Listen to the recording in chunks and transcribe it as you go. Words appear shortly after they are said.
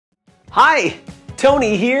Hi,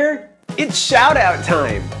 Tony here. It's shout out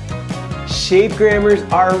time.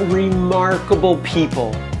 Shapegrammers are remarkable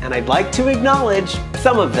people, and I'd like to acknowledge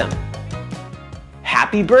some of them.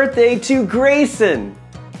 Happy birthday to Grayson.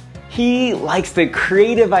 He likes the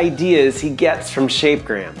creative ideas he gets from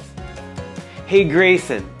Shapegrams. Hey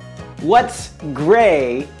Grayson, what's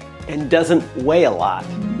gray and doesn't weigh a lot?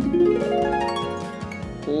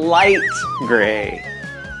 Light gray.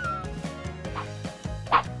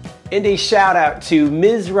 And a shout out to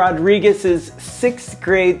Ms. Rodriguez's 6th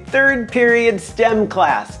grade 3rd period STEM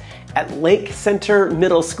class at Lake Center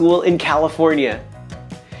Middle School in California.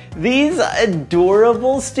 These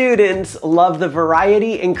adorable students love the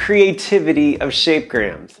variety and creativity of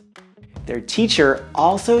Shapegrams. Their teacher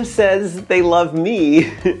also says they love me.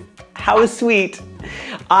 How sweet.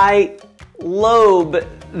 I lobe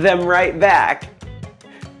them right back.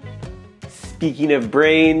 Speaking of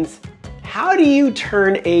brains, how do you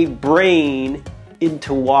turn a brain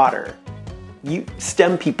into water? You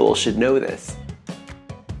STEM people should know this.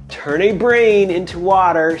 Turn a brain into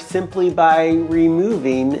water simply by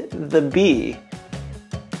removing the B.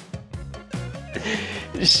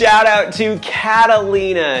 Shout out to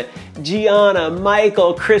Catalina, Gianna,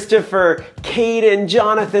 Michael, Christopher, Caden,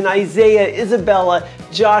 Jonathan, Isaiah, Isabella,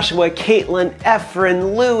 Joshua, Caitlin,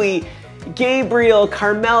 Efren, Louie, Gabriel,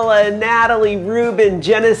 Carmela, Natalie, Ruben,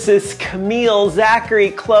 Genesis, Camille,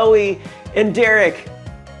 Zachary, Chloe, and Derek.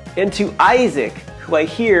 And to Isaac, who I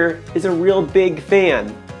hear is a real big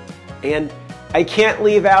fan. And I can't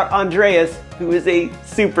leave out Andreas, who is a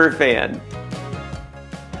super fan.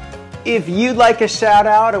 If you'd like a shout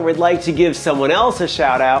out or would like to give someone else a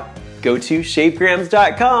shout out, go to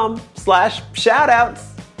shapegrams.com/shoutouts.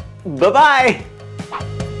 Bye-bye.